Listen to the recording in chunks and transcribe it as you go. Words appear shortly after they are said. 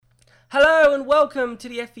Hello and welcome to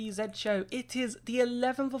the FEZ show. It is the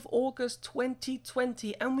 11th of August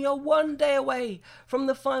 2020 and we are one day away from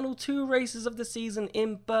the final two races of the season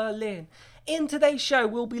in Berlin. In today's show,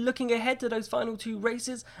 we'll be looking ahead to those final two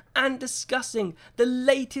races and discussing the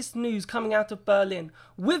latest news coming out of Berlin.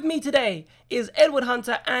 With me today is Edward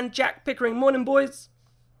Hunter and Jack Pickering. Morning, boys.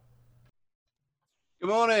 Good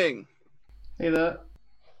morning. Hey there.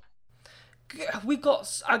 We're going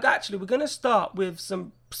to start with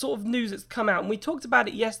some sort of news that's come out, and we talked about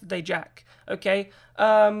it yesterday, Jack. Okay,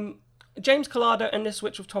 James Calado and the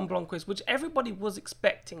switch of Tom Blomqvist, which everybody was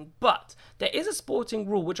expecting, but there is a sporting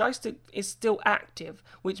rule which is still active,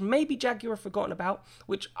 which maybe Jaguar have forgotten about,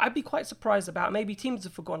 which I'd be quite surprised about. Maybe teams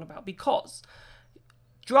have forgotten about, because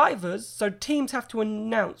teams have to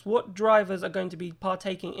announce what drivers are going to be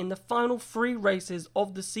partaking in the final three races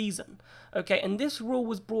of the season. Okay, and this rule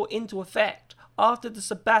was brought into effect after the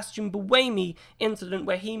Sebastian Buemi incident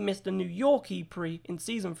where he missed the New York Prix in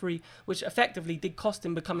Season 3, which effectively did cost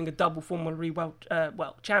him becoming a double Formula E world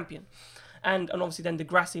champion. And obviously then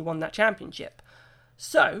Degrassi won that championship.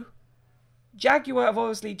 So, Jaguar have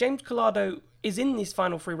obviously, James Calado is in these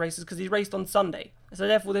final three races because he raced on Sunday. So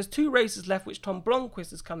therefore there's two races left which Tom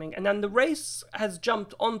Blomqvist is coming. And then the race has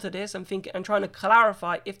jumped onto this and trying to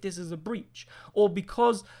clarify if this is a breach. Or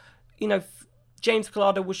because, James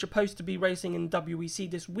Calado was supposed to be racing in WEC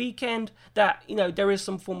this weekend, that, there is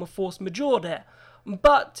some form of force majeure there.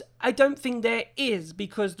 But I don't think there is,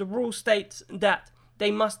 because the rule states that they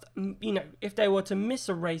must, if they were to miss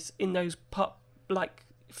a race in those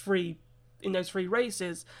three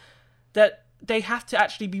races, that they have to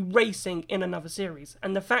actually be racing in another series.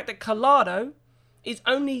 And the fact that Calado is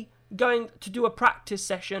only going to do a practice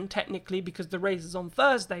session, technically, because the race is on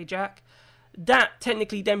Thursday, Jack, that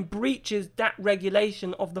technically then breaches that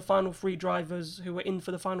regulation of the final three drivers who were in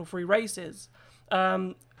for the final three races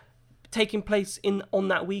taking place on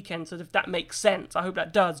that weekend. So if that makes sense, I hope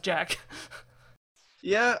that does, Jack.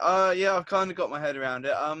 Yeah, I've kind of got my head around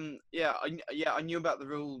it. I knew about the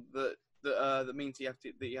rule that means you have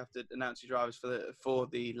to announce your drivers for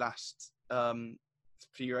the last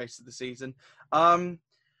few races of the season. I'm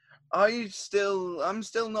still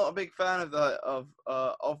not a big fan of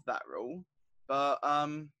that rule. But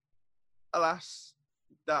alas,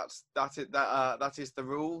 that is the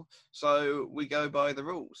rule. So we go by the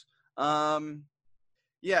rules. I'm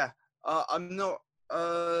not.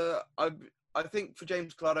 I think for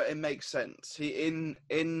James Calado it makes sense. In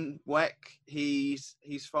WEC he's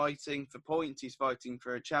fighting for points. He's fighting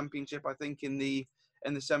for a championship. I think in the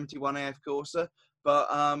 71 AF Corsa.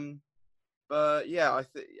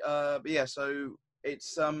 So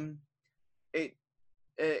it's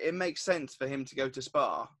It makes sense for him to go to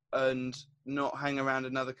Spa and not hang around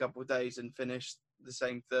another couple of days and finish the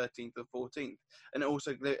same 13th or 14th. And it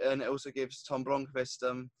also gives Tom Blomqvist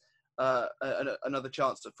another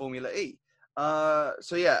chance at Formula E. I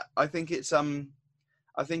think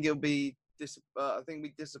it'll be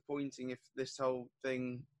disappointing if this whole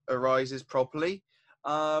thing arises properly.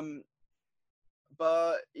 I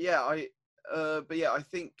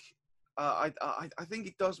think. I think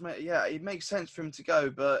it does make, it makes sense for him to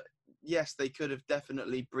go, but yes, they could have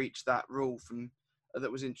definitely breached that rule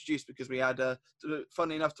that was introduced, because we had,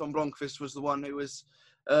 funny enough, Tom Blomqvist was the one who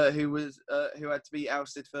had to be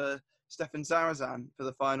ousted for Stefan Zarazan for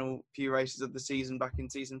the final few races of the season back in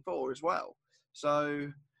season 4 as well.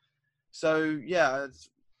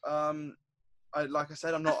 Like I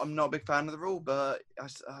said, I'm not a big fan of the rule, but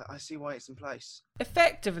I see why it's in place.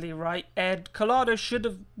 Effectively, right, Ed, Calado should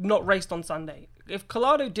have not raced on Sunday. If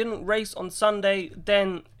Calado didn't race on Sunday,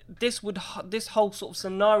 then this whole sort of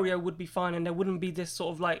scenario would be fine, and there wouldn't be this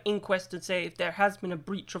sort of inquest to say if there has been a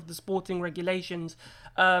breach of the sporting regulations,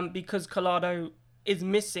 because Calado is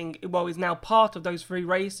now part of those three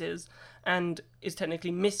races and is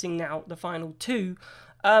technically missing now the final two.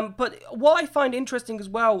 But what I find interesting as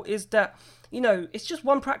well is that, it's just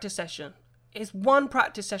one practice session. It's one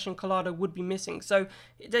practice session Calado would be missing. So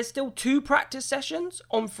there's still two practice sessions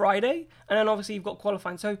on Friday, and then obviously you've got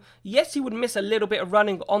qualifying. So yes, he would miss a little bit of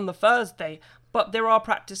running on the Thursday, but there are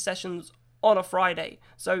practice sessions on a Friday.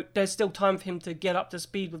 So there's still time for him to get up to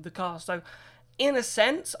speed with the car. So in a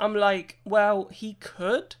sense, I'm like, well, he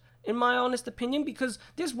could, in my honest opinion, because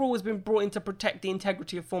this rule has been brought in to protect the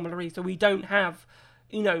integrity of Formula E. So we don't have,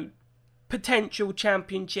 potential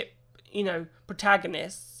championship,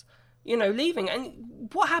 protagonists, leaving. And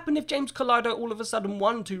what happened if James Calado all of a sudden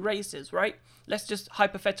won two races, right? Let's just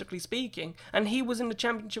hypothetically speaking, and he was in the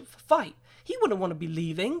championship fight. He wouldn't want to be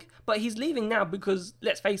leaving, but he's leaving now because,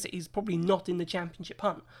 let's face it, he's probably not in the championship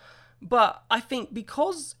hunt. But I think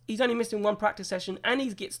because he's only missing one practice session and he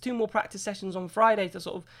gets 2 more practice sessions on Friday to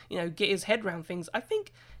sort of, get his head around things, I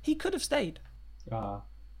think he could have stayed. Uh,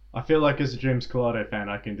 I feel like as a James Collado fan,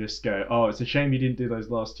 I can just go, oh, it's a shame he didn't do those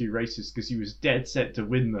last 2 races because he was dead set to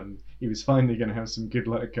win them. He was finally going to have some good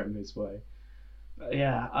luck come his way. But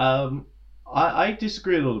yeah, I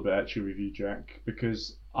disagree a little bit actually with you, Jack,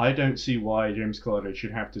 because I don't see why James Collado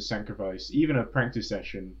should have to sacrifice even a practice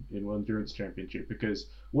session in World Endurance Championship. Because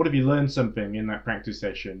what if he learned something in that practice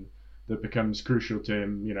session that becomes crucial to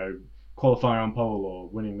him, qualifying on pole or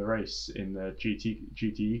winning the race in the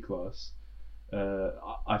GTE class?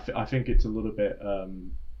 I think it's a little bit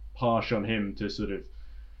harsh on him to sort of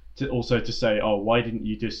to say, oh, why didn't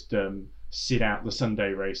you just sit out the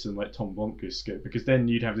Sunday race and let Tom Blomqvist go? Because then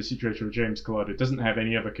you'd have the situation where James Collado doesn't have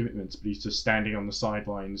any other commitments, but he's just standing on the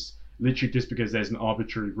sidelines, literally just because there's an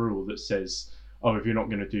arbitrary rule that says, oh, if you're not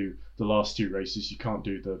going to do the last 2 races, you can't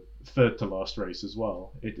do the third to last race as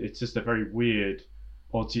well. It's just a very weird,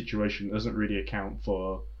 odd situation that doesn't really account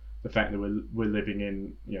for the fact that we're living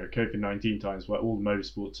in COVID-19 times where all the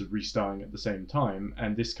motorsports are restarting at the same time,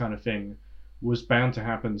 and this kind of thing was bound to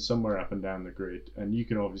happen somewhere up and down the grid. And you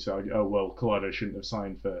can obviously argue, oh well, Collado shouldn't have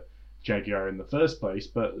signed for Jaguar in the first place,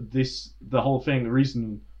 but the whole thing, the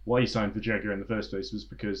reason why he signed for Jaguar in the first place was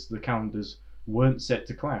because the calendars weren't set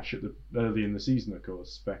to clash early in the season, of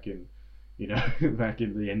course, back in back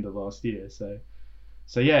in the end of last year.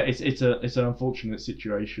 So yeah, it's an unfortunate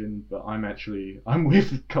situation, but I'm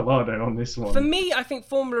with Collado on this one. For me, I think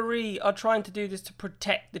Formula E are trying to do this to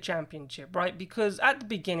protect the championship, right? Because at the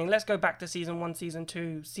beginning, let's go back to season 1, season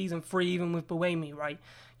 2, season 3, even with Buemi, right?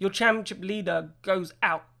 Your championship leader goes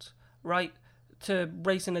out, right, to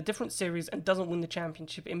race in a different series and doesn't win the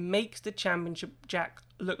championship. It makes the championship, Jack,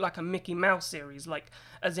 look like a Mickey Mouse series,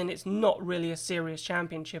 as in it's not really a serious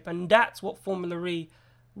championship, and that's what Formula E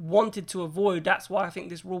wanted to avoid. That's why I think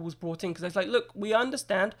this rule was brought in, because it's like, look, we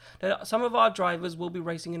understand that some of our drivers will be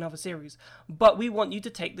racing in other series, but we want you to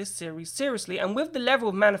take this series seriously. And with the level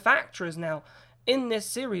of manufacturers now in this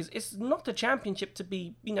series, it's not a championship to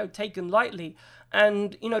be taken lightly.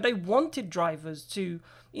 And they wanted drivers to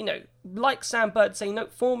like Sam Bird say, no,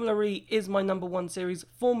 Formula E is my number 1 series,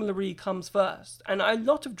 Formula E comes first. And a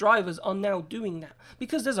lot of drivers are now doing that,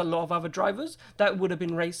 because there's a lot of other drivers that would have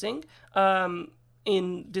been racing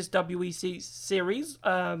in this WEC series.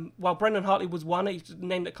 While Brendan Hartley was one, it's the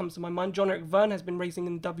name that comes to my mind. John-Eric Verne has been racing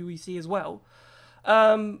in the WEC as well.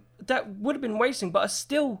 That would have been racing, but are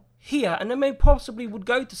still here, and they may possibly would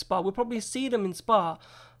go to Spa. We'll probably see them in Spa.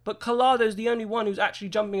 But Collado's the only one who's actually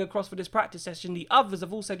jumping across for this practice session. The others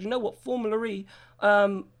have all said, you know what, Formula E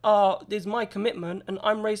is my commitment, and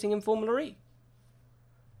I'm racing in Formula E.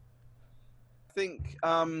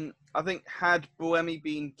 I think had Buemi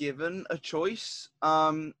been given a choice,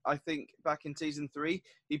 I think back in season 3,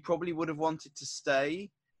 he probably would have wanted to stay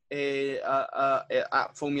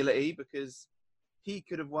at Formula E, because he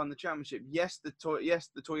could have won the championship. Yes, the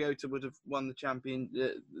Toyota would have won the champion.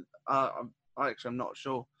 I'm not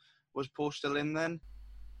sure. Was Porsche still in then?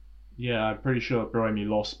 Yeah, I'm pretty sure Buemi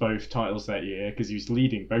lost both titles that year because he was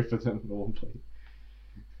leading both of them at one point.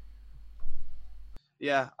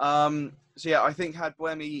 Yeah. So yeah, I think had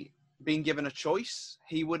Buemi been given a choice,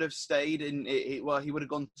 he would have stayed in. He would have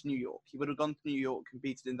gone to New York. He would have gone to New York,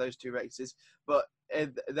 competed in those 2 races. But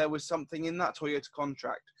there was something in that Toyota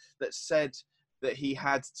contract that said that he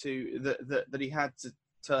had to that he had to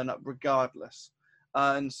turn up regardless.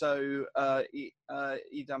 And so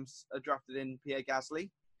Edam drafted in Pierre Gasly,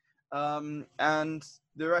 and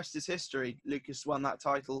the rest is history. Lucas won that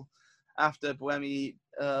title after Buemi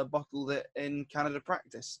bottled it in Canada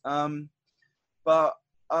practice. But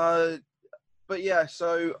yeah,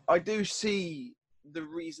 so I do see the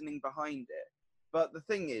reasoning behind it. But the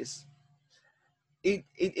thing is,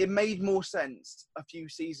 it made more sense a few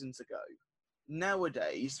seasons ago.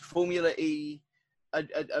 Nowadays, Formula E,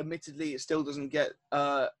 admittedly, it still doesn't get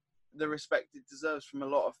the respect it deserves from a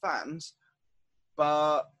lot of fans,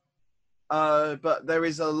 but there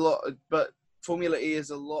is a lot. But Formula E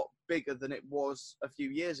is a lot bigger than it was a few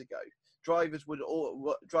years ago. Drivers would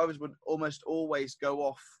almost always go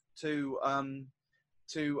off to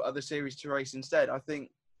other series to race instead. I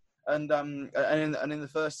think, and in the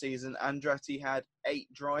first season, Andretti had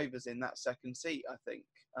 8 drivers in that second seat. I think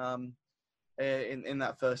in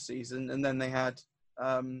that first season, and then they had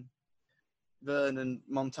Verne and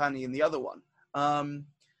Montani in the other one.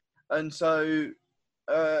 And so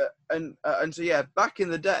yeah, back in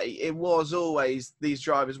the day, it was always these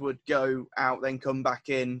drivers would go out, then come back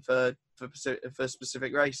in for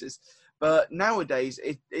specific races. But nowadays,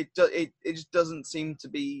 it just doesn't seem to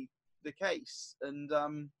be the case. And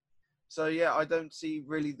So yeah, I don't see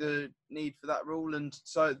really the need for that rule, and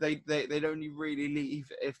so they'd only really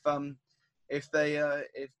leave if they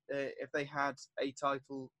had a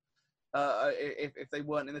title, if they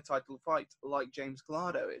weren't in a title fight like James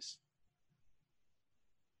Collado is.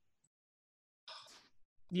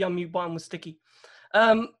 The unmute button was sticky.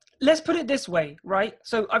 Let's put it this way, right?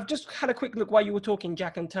 So I've just had a quick look while you were talking,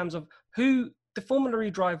 Jack, in terms of who the Formula E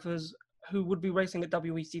drivers who would be racing at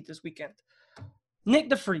WEC this weekend. Nick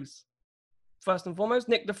De Vries, first and foremost,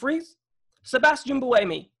 Nick De Vries, Sebastian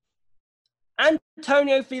Buemi,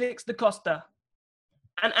 Antonio Felix da Costa,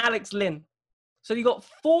 and Alex Lynn. So you got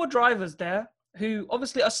 4 drivers there who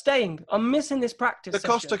obviously are missing this practice Da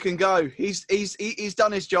Costa can go. He's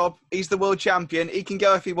done his job. He's the world champion. He can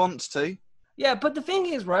go if he wants to. Yeah, but the thing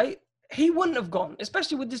is, right, he wouldn't have gone,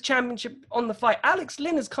 especially with this championship on the fight. Alex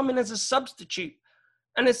Lynn has come in as a substitute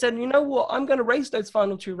and has said, you know what, I'm going to race those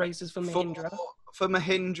final 2 races for Mahindra. For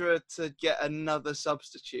Mahindra to get another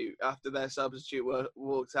substitute after their substitute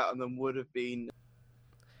walked out on them would have been...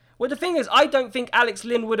 Well, the thing is, I don't think Alex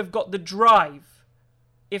Lynn would have got the drive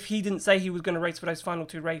if he didn't say he was going to race for those final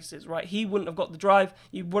 2 races, right? He wouldn't have got the drive.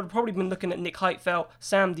 You would have probably been looking at Nick Heidfeld,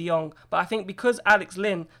 Sam de Jong. But I think because Alex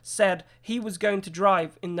Lynn said he was going to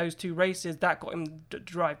drive in those 2 races, that got him to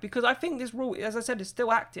drive. Because I think this rule, as I said, is still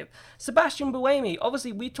active. Sebastian Buemi,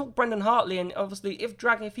 obviously, we talked Brendan Hartley, and obviously, if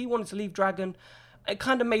he wanted to leave Dragon, it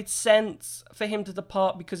kind of made sense for him to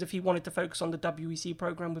depart, because if he wanted to focus on the WEC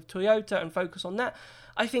program with Toyota and focus on that,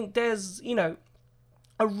 I think there's, a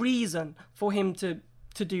reason for him to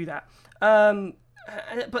do that.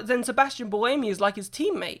 But then Sebastian Buemi is like his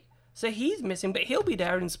teammate, so he's missing, but he'll be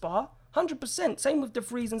there in Spa, 100%. Same with De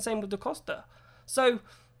Vries and same with Da Costa. So,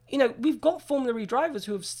 we've got Formula E drivers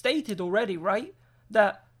who have stated already, right,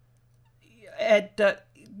 that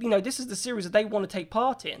this is the series that they want to take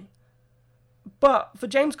part in. But for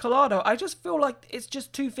James Collado, I just feel like it's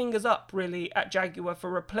just 2 fingers up, really, at Jaguar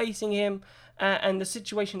for replacing him and the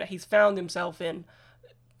situation that he's found himself in.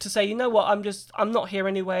 To say, you know what, I'm not here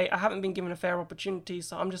anyway. I haven't been given a fair opportunity,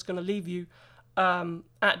 so I'm just going to leave you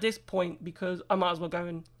at this point because I might as well go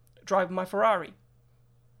and drive my Ferrari.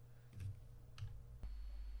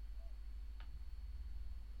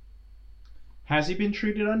 Has he been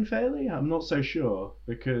treated unfairly? I'm not so sure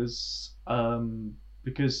because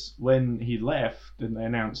when he left and they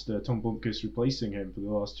announced Tom Blomqvist replacing him for the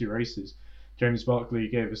last 2 races, James Barclay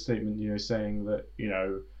gave a statement, saying that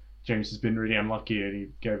James has been really unlucky, and he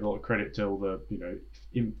gave a lot of credit to all the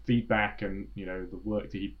feedback and the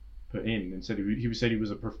work that he put in, and said he said he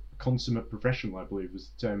was a consummate professional, I believe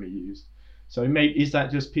was the term he used. So is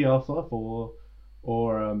that just PR fluff, or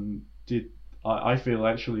did I feel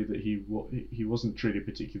actually that he wasn't treated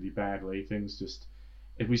particularly badly? Things just,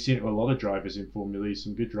 if we've seen it with a lot of drivers in Formula E,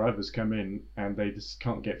 some good drivers come in and they just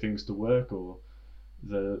can't get things to work, or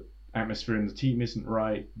the atmosphere in the team isn't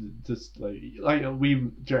right. Just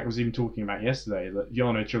Jack was even talking about yesterday that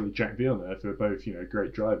Jarno Trulli, Jack Villeneuve, who are both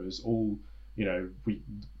great drivers, all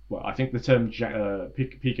I think the term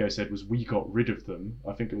Pico said was we got rid of them.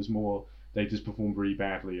 I think it was more they just performed really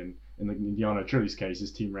badly, and in Jarno Trulli's case,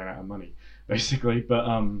 his team ran out of money basically.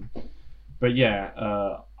 But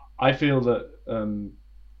yeah, I feel that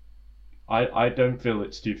I don't feel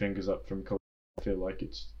it's 2 fingers up from Collado. I feel like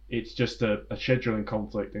it's just a scheduling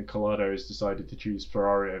conflict, and Collado has decided to choose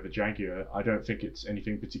Ferrari over Jaguar. I don't think it's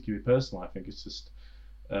anything particularly personal. I think it's just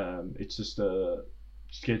a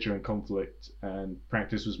scheduling conflict, and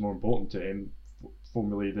practice was more important to him.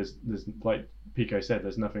 Formally, there's like Pico said,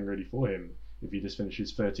 there's nothing really for him if he just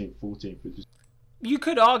finishes 13th, 14th. You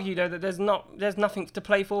could argue, though, that there's nothing to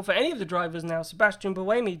play for any of the drivers now. Sebastian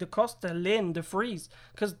Buemi, Da Costa, Lynn, De Vries,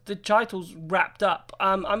 because the title's wrapped up.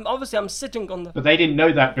 I'm sitting on the... But they didn't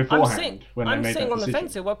know that beforehand. I'm sitting on the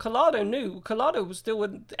fence here. Well, Collado knew. Collado was still...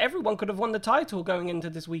 Everyone could have won the title going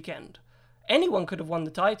into this weekend. Anyone could have won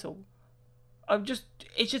the title.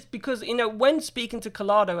 It's just because, when speaking to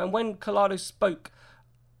Collado, and when Collado spoke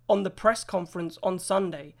on the press conference on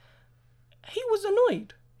Sunday, he was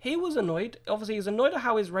annoyed. Obviously, he's annoyed at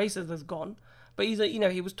how his races has gone. But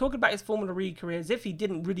he was talking about his Formula E career as if he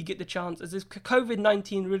didn't really get the chance, as if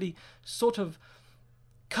COVID-19 really sort of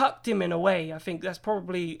cucked him in a way. I think that's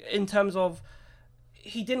probably in terms of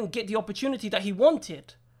he didn't get the opportunity that he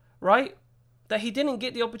wanted, right? That he didn't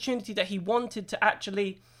get the opportunity that he wanted to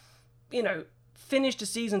actually, finish the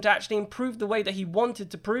season, to actually improve the way that he wanted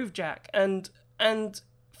to prove, Jack. And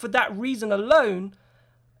for that reason alone,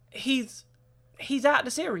 he's out of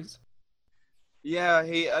the series. Yeah,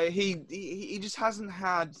 he just hasn't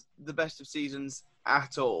had the best of seasons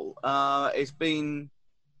at all. It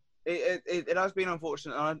has been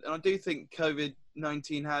unfortunate, and I do think COVID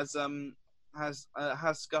COVID-19 has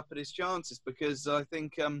scuppered his chances, because I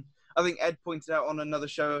think Ed pointed out on another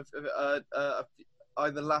show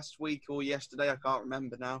either last week or yesterday, I can't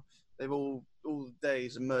remember now. They've all the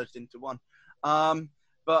days are merged into one. But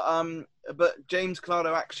James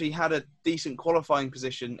Collado actually had a decent qualifying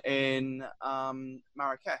position in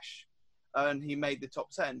Marrakesh, and he made the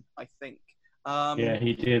top 10, I think. Yeah,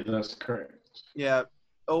 he did. That's correct. Yeah,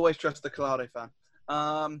 always trust the Collado fan.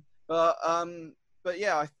 But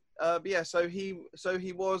yeah, so he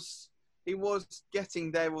was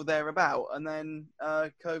getting there or thereabout, and then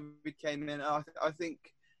COVID came in. I think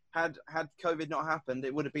had COVID not happened,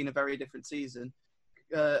 it would have been a very different season.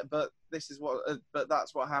 But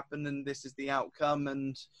that's what happened, and this is the outcome.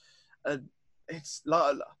 And it's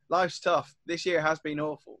life's tough. This year has been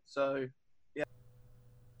awful. So yeah,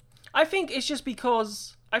 I think it's just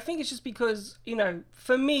because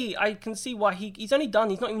for me, I can see why he's not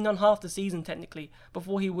even done half the season technically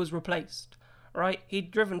before he was replaced, right?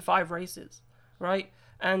 He'd driven 5 races, right?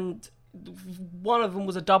 And one of them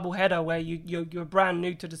was a double header where you're brand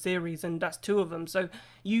new to the series, and that's 2 of them. So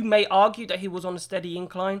you may argue that he was on a steady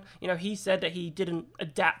incline. He said that he didn't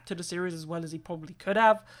adapt to the series as well as he probably could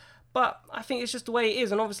have. But I think it's just the way it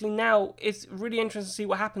is. And obviously now it's really interesting to see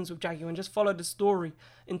what happens with Jaguar and just follow the story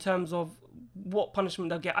in terms of what punishment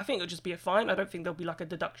they'll get. I think it'll just be a fine. I don't think there'll be like a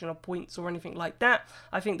deduction of points or anything like that.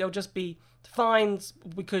 I think there'll just be fines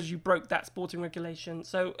because you broke that sporting regulation.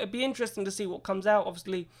 So it'd be interesting to see what comes out.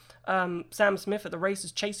 Obviously, Sam Smith at the race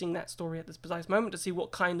is chasing that story at this precise moment to see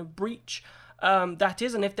what kind of breach that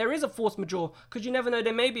is, and if there is a force majeure, because you never know,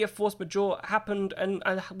 there may be a force majeure happened and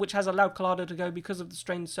which has allowed Collado to go because of the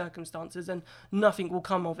strange circumstances, and nothing will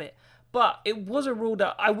come of it. But it was a rule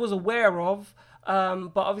that I was aware of,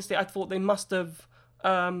 but obviously I thought they must have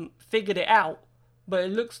figured it out. But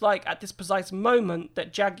it looks like at this precise moment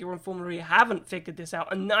that Jaguar and Formula E haven't figured this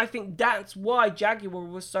out, and I think that's why Jaguar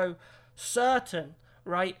was so certain,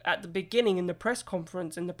 right, at the beginning in the press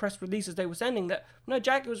conference, in the press releases they were sending, that no,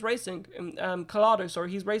 Jaguar was racing, Collado,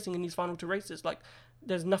 he's racing in these final 2 races. Like,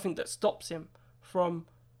 there's nothing that stops him from,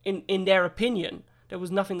 in their opinion, there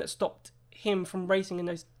was nothing that stopped him from racing in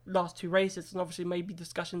those last 2 races. And obviously maybe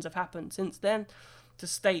discussions have happened since then to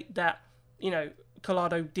state that,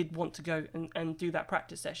 Collado did want to go and do that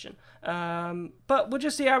practice session. But we'll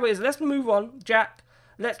just see how it is. Let's move on, Jack.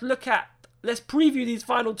 Let's preview these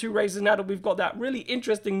final 2 races now that we've got that really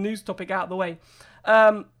interesting news topic out of the way.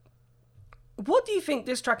 What do you think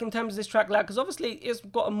this track, in terms of this track layout, because obviously it's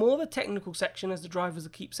got a more of a technical section, as the drivers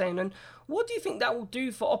keep saying, and what do you think that will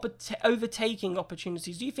do for overtaking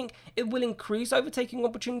opportunities? Do you think it will increase overtaking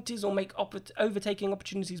opportunities or make overtaking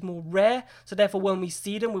opportunities more rare, so therefore when we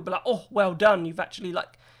see them we'll be like, oh, well done,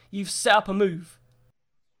 you've set up a move?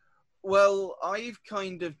 Well, I've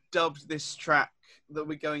kind of dubbed this track that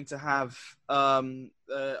we're going to have for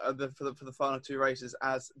the final 2 races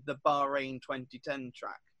as the Bahrain 2010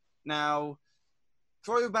 track. Now,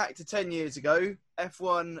 throwback to 10 years ago,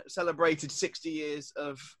 F1 celebrated 60 years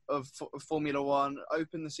of Formula One,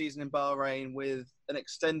 opened the season in Bahrain with an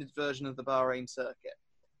extended version of the Bahrain circuit.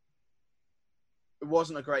 It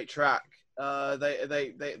wasn't a great track.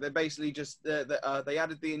 They basically just they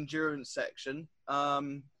added the endurance section,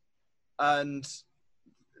 and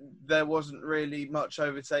there wasn't really much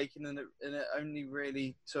overtaking, and it only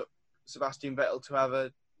really took Sebastian Vettel to have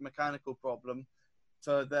a mechanical problem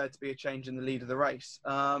for there to be a change in the lead of the race.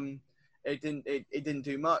 It didn't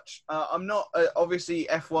do much. I'm not obviously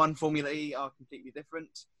F1, Formula E are completely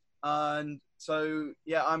different, and so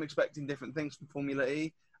yeah, I'm expecting different things from Formula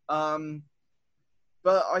E.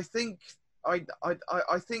 But I think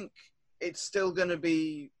it's still going to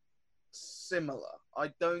be similar.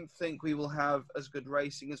 I don't think we will have as good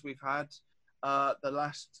racing as we've had over the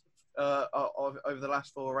last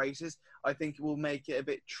 4 races. I think it will make it a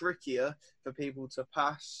bit trickier for people to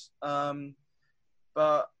pass.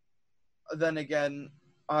 But then again,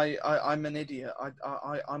 I'm an idiot.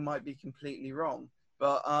 I might be completely wrong.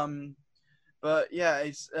 But yeah,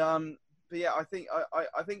 I think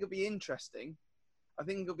it'll be interesting. I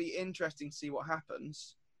think it'll be interesting to see what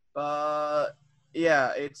happens. But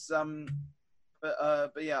yeah,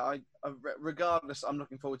 But yeah, regardless, I'm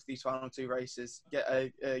looking forward to these final 2 races.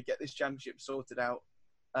 Get this championship sorted out,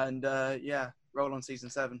 and yeah, roll on season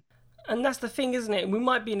 7. And that's the thing, isn't it? We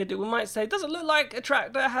might be we might say, does it look like a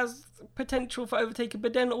track that has potential for overtaking?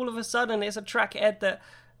 But then all of a sudden, it's a track, Ed, that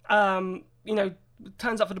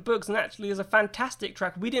turns up for the books and actually is a fantastic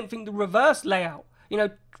track. We didn't think the reverse layout,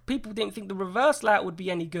 people didn't think the reverse layout would be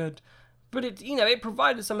any good, but it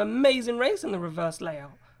provided some amazing race in the reverse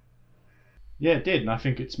layout. Yeah, it did, and I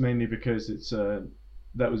think it's mainly because it's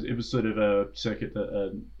it was sort of a circuit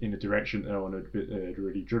that in a direction that no one had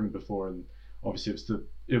really driven before, and obviously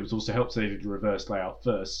it was also helped they did reverse layout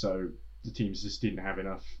first, so the teams just didn't have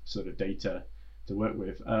enough sort of data to work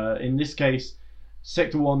with. In this case,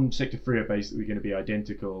 Sector 1, Sector 3 are basically going to be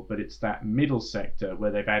identical, but it's that middle sector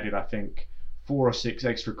where they've added, I think, 4 or 6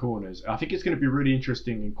 extra corners. I think it's going to be really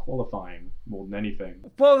interesting in qualifying more than anything.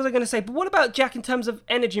 What was I going to say? But what about, Jack, in terms of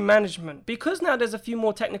energy management? Because now there's a few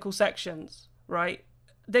more technical sections, right?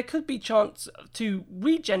 There could be chance to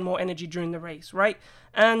regen more energy during the race, right?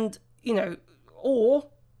 And,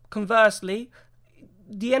 or conversely,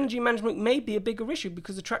 the energy management may be a bigger issue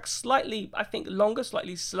because the track's slightly, I think, longer,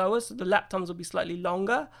 slightly slower, so the lap times will be slightly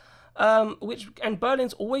longer. And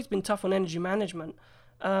Berlin's always been tough on energy management,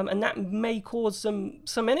 and that may cause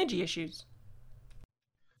some energy issues.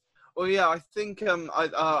 Well, yeah, I think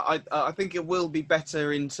I think it will be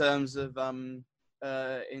better in terms of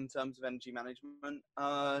energy management.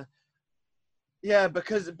 Yeah,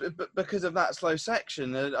 because of that slow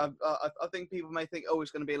section, I think people may think, oh, it's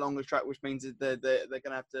going to be a longer track, which means that they're going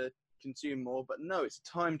to have to consume more. But no, it's a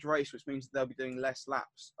timed race, which means that they'll be doing less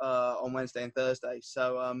laps on Wednesday and Thursday.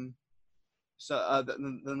 Than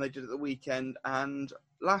they did at the weekend and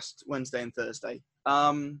last Wednesday and Thursday.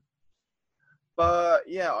 But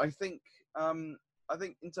yeah, I think in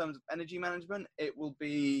terms of energy management, it will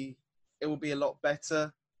be a lot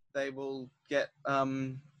better. They will get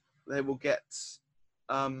more.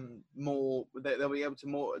 They'll be able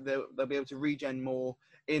to regen more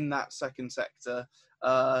in that second sector,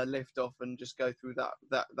 lift off and just go through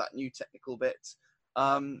that new technical bit.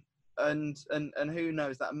 And who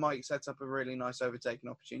knows, that might set up a really nice overtaking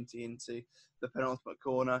opportunity into the penultimate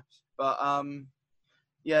corner. But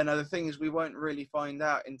yeah, no, the thing is, we won't really find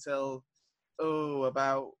out until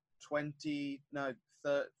about 30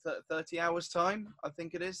 hours time, I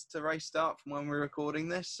think it is, to race start from when we're recording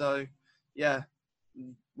this. So yeah,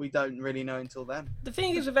 we don't really know until then. The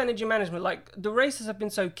thing is with energy management, like, the races have been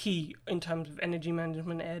so key in terms of energy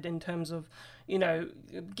management, Ed, in terms of,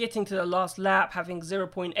 getting to the last lap, having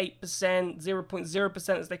 0.8%,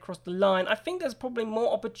 0.0% as they cross the line. I think there's probably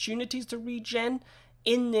more opportunities to regen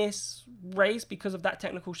in this race because of that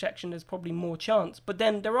technical section. There's probably more chance. But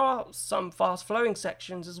then there are some fast-flowing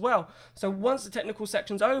sections as well. So once the technical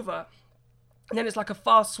section's over, and then it's like a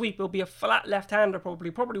fast sweep. It'll be a flat left-hander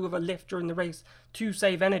probably with a lift during the race to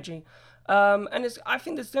save energy. I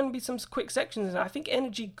think there's going to be some quick sections. I think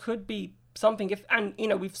energy could be something.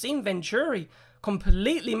 We've seen Venturi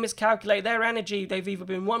completely miscalculate their energy. They've either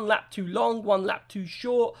been one lap too long, one lap too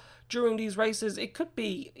short during these races. It could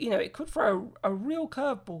be, it could throw a real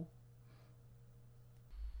curveball.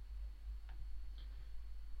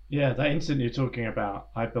 Yeah, that incident you're talking about,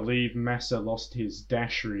 I believe Massa lost his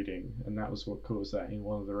dash reading, and that was what caused that in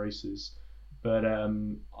one of the races. But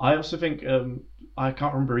I also think, I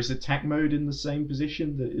can't remember, is attack mode in the same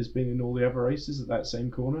position that has been in all the other races at that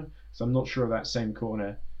same corner? So I'm not sure that same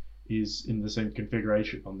corner is in the same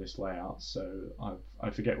configuration on this layout. So I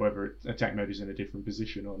forget whether attack mode is in a different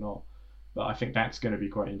position or not. But I think that's going to be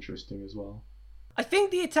quite interesting as well. I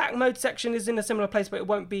think the attack mode section is in a similar place, but it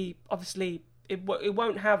won't be, obviously, it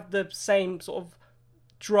won't have the same sort of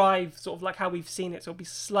drive, sort of like how we've seen it. So it'll be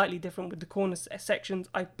slightly different with the corner sections,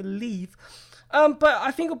 I believe. But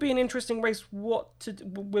I think it'll be an interesting race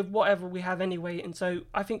with whatever we have anyway. And so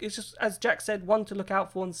I think it's just, as Jack said, one to look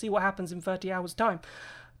out for and see what happens in 30 hours' time.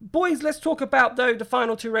 Boys, let's talk about, though, the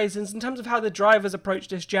final two races in terms of how the drivers approach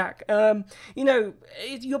this, Jack.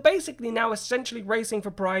 You're basically now essentially racing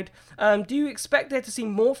for pride. Do you expect there to see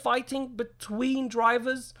more fighting between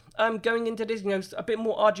drivers going into this, a bit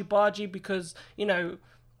more argy-bargy because,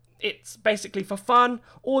 it's basically for fun?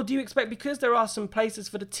 Or do you expect, because there are some places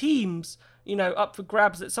for the teams, up for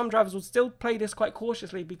grabs, that some drivers will still play this quite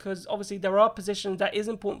cautiously because obviously there are positions that is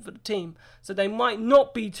important for the team. So they might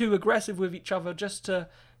not be too aggressive with each other just to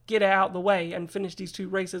get it out the way and finish these two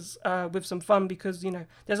races with some fun because,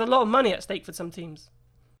 there's a lot of money at stake for some teams.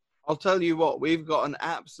 I'll tell you what, we've got an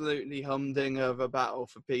absolutely humdinger of a battle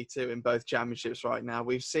for P2 in both championships right now.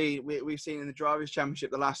 We've seen in the Drivers'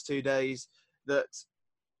 Championship the last 2 days that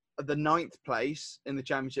the 9th place in the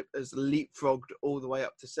championship has leapfrogged all the way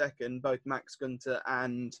up to second, both Max Günther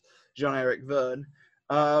and Jean-Eric Vergne.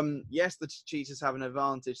 Yes, the cheaters have an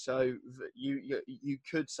advantage, so you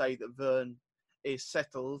could say that Vergne is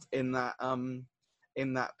settled in that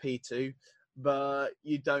P2, but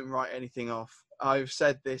you don't write anything off. I've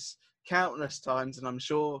said this countless times, and I'm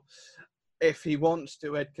sure if he wants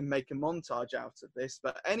to, Ed can make a montage out of this,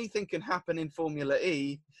 but anything can happen in Formula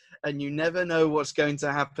E, and you never know what's going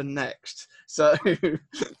to happen next. So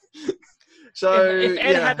So if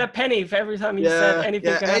Ed had a penny for every time he said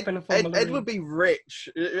anything can happen in Formula Ed E. would be rich.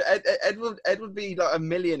 Ed would be like a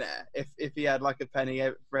millionaire if he had like a penny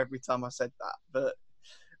for every time I said that.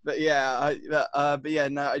 But yeah,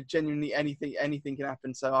 no, genuinely anything can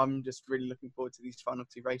happen. So I'm just really looking forward to these final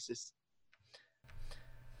 2 races.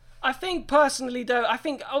 I think personally, though,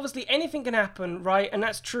 obviously anything can happen, right? And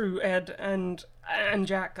that's true, Ed and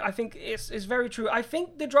Jack. I think it's very true. I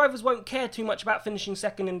think the drivers won't care too much about finishing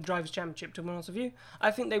second in the Drivers' Championship, to be honest with you.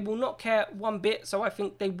 I think they will not care one bit, so I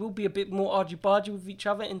think they will be a bit more argy-bargy with each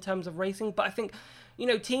other in terms of racing. But I think,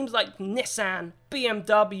 teams like Nissan,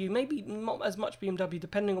 BMW, maybe not as much BMW,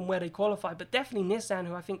 depending on where they qualify, but definitely Nissan,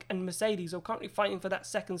 who I think, and Mercedes are currently fighting for that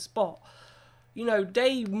second spot.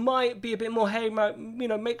 They might be a bit more, hey,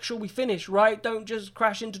 make sure we finish, right? Don't just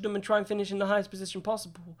crash into them and try and finish in the highest position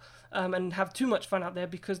possible and have too much fun out there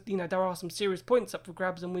because, there are some serious points up for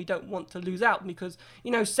grabs and we don't want to lose out because,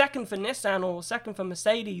 second for Nissan or second for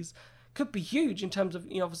Mercedes could be huge in terms of,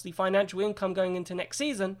 obviously, financial income going into next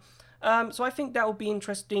season. So I think that will be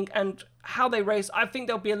interesting. And how they race, I think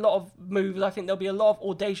there'll be a lot of moves. I think there'll be a lot of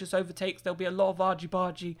audacious overtakes. There'll be a lot of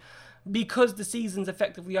argy-bargy. Because the season's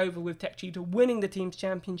effectively over with Techeetah winning the team's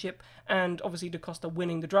championship and obviously Da Costa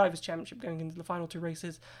winning the Drivers' Championship going into the final 2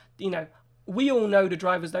 races, we all know the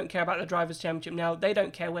drivers don't care about the Drivers' Championship now. They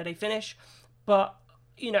don't care where they finish. But,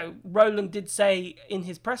 Roland did say in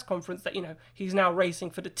his press conference that, he's now racing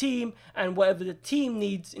for the team and whatever the team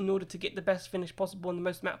needs in order to get the best finish possible and the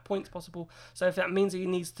most amount of points possible. So if that means that he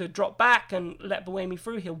needs to drop back and let Buemi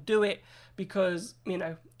through, he'll do it because,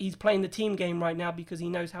 he's playing the team game right now because he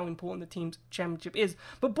knows how important the team's championship is.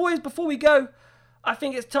 But boys, before we go, I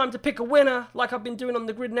think it's time to pick a winner like I've been doing on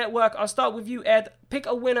the Grid Network. I'll start with you, Ed. Pick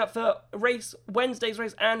a winner for Wednesday's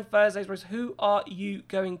race and Thursday's race. Who are you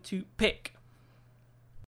going to pick?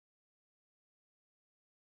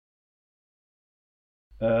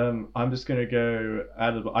 I'm just going to go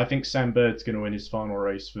I think Sam Bird's going to win his final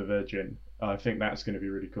race for Virgin. I think that's going to be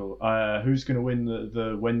really cool. Who's going to win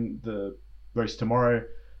the race tomorrow?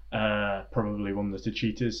 Probably one of the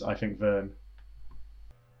Techeetahs. I think Vern.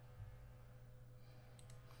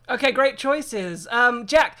 Okay, great choices.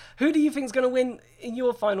 Jack, who do you think is going to win in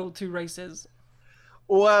your final 2 races?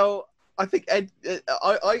 Well, I think Ed.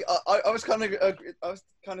 I was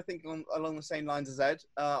kind of thinking along the same lines as Ed.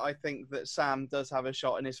 I think that Sam does have a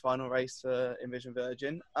shot in his final race for Envision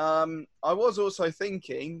Virgin. I was also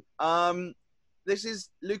thinking this is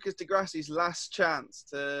Lucas di Grassi's last chance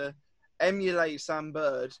to emulate Sam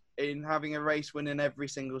Bird in having a race win in every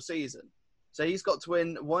single season. So he's got to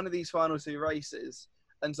win one of these final 2 races.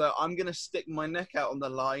 And so I'm going to stick my neck out on the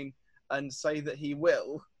line and say that he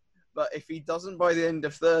will. But if he doesn't by the end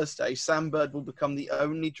of Thursday, Sam Bird will become the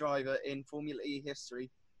only driver in Formula E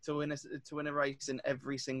history to win a race in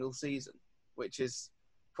every single season, which is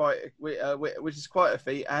quite a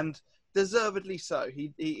feat, and deservedly so.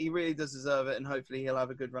 He really does deserve it, and hopefully he'll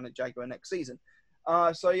have a good run at Jaguar next season.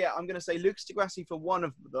 So yeah, I'm going to say Lucas di Grassi for one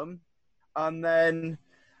of them, and then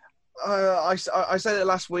I said it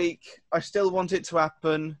last week. I still want it to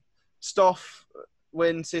happen. Stoff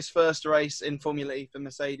wins his first race in Formula E for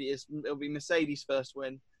Mercedes. It'll be Mercedes' first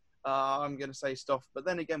win. I'm going to say Stoff. But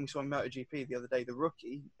then again, we saw in MotoGP the other day, the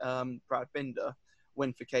rookie, Brad Binder,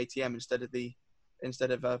 win for KTM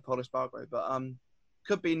instead of Pol Espargaro. But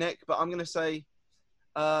could be Nick. But I'm going to say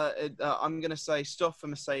Stoff for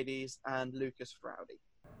Mercedes and Lucas for Audi.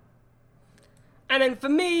 And then for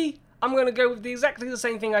me, I'm going to go with exactly the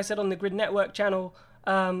same thing I said on the Grid Network channel.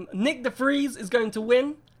 Nick de Vries is going to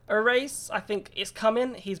win a race. I think it's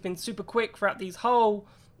coming. He's been super quick throughout these whole,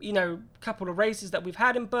 couple of races that we've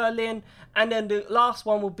had in Berlin. And then the last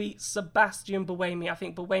one will be Sebastian Buemi. I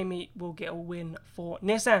think Buemi will get a win for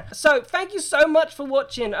Nissan. So thank you so much for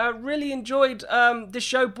watching. I really enjoyed the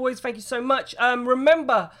show, boys. Thank you so much.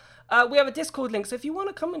 Remember, we have a Discord link, so if you want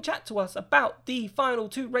to come and chat to us about the final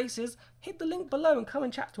 2 races, hit the link below and come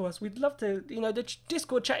and chat to us. We'd love to, the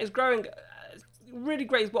Discord chat is growing really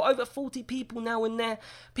great. We've got over 40 people now in there.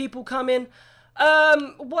 People come in.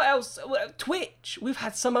 What else? Twitch. We've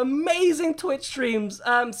had some amazing Twitch streams.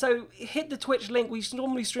 So hit the Twitch link. We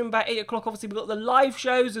normally stream about 8 o'clock. Obviously, we've got the live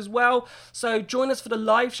shows as well. So join us for the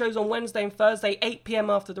live shows on Wednesday and Thursday, 8 p.m.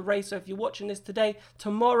 after the race. So if you're watching this today,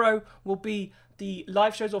 tomorrow will be the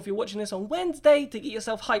live shows. Or if you're watching this on Wednesday to get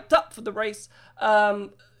yourself hyped up for the race,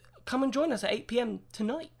 come and join us at 8 p.m.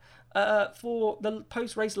 tonight. For the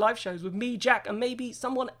post-race live shows with me, Jack, and maybe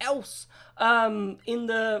someone else from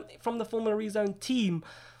the Formula E Zone team.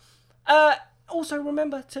 Also,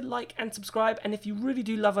 remember to like and subscribe, and if you really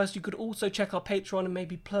do love us, you could also check our Patreon and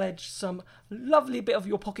maybe pledge some lovely bit of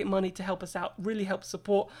your pocket money to help us out, really help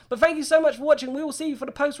support. But thank you so much for watching. We will see you for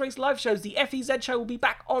the post-race live shows. The FEZ show will be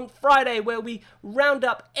back on Friday, where we round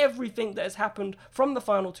up everything that has happened from the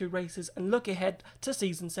final 2 races and look ahead to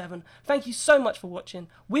Season 7. Thank you so much for watching.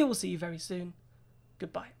 We will see you very soon.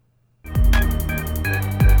 Goodbye.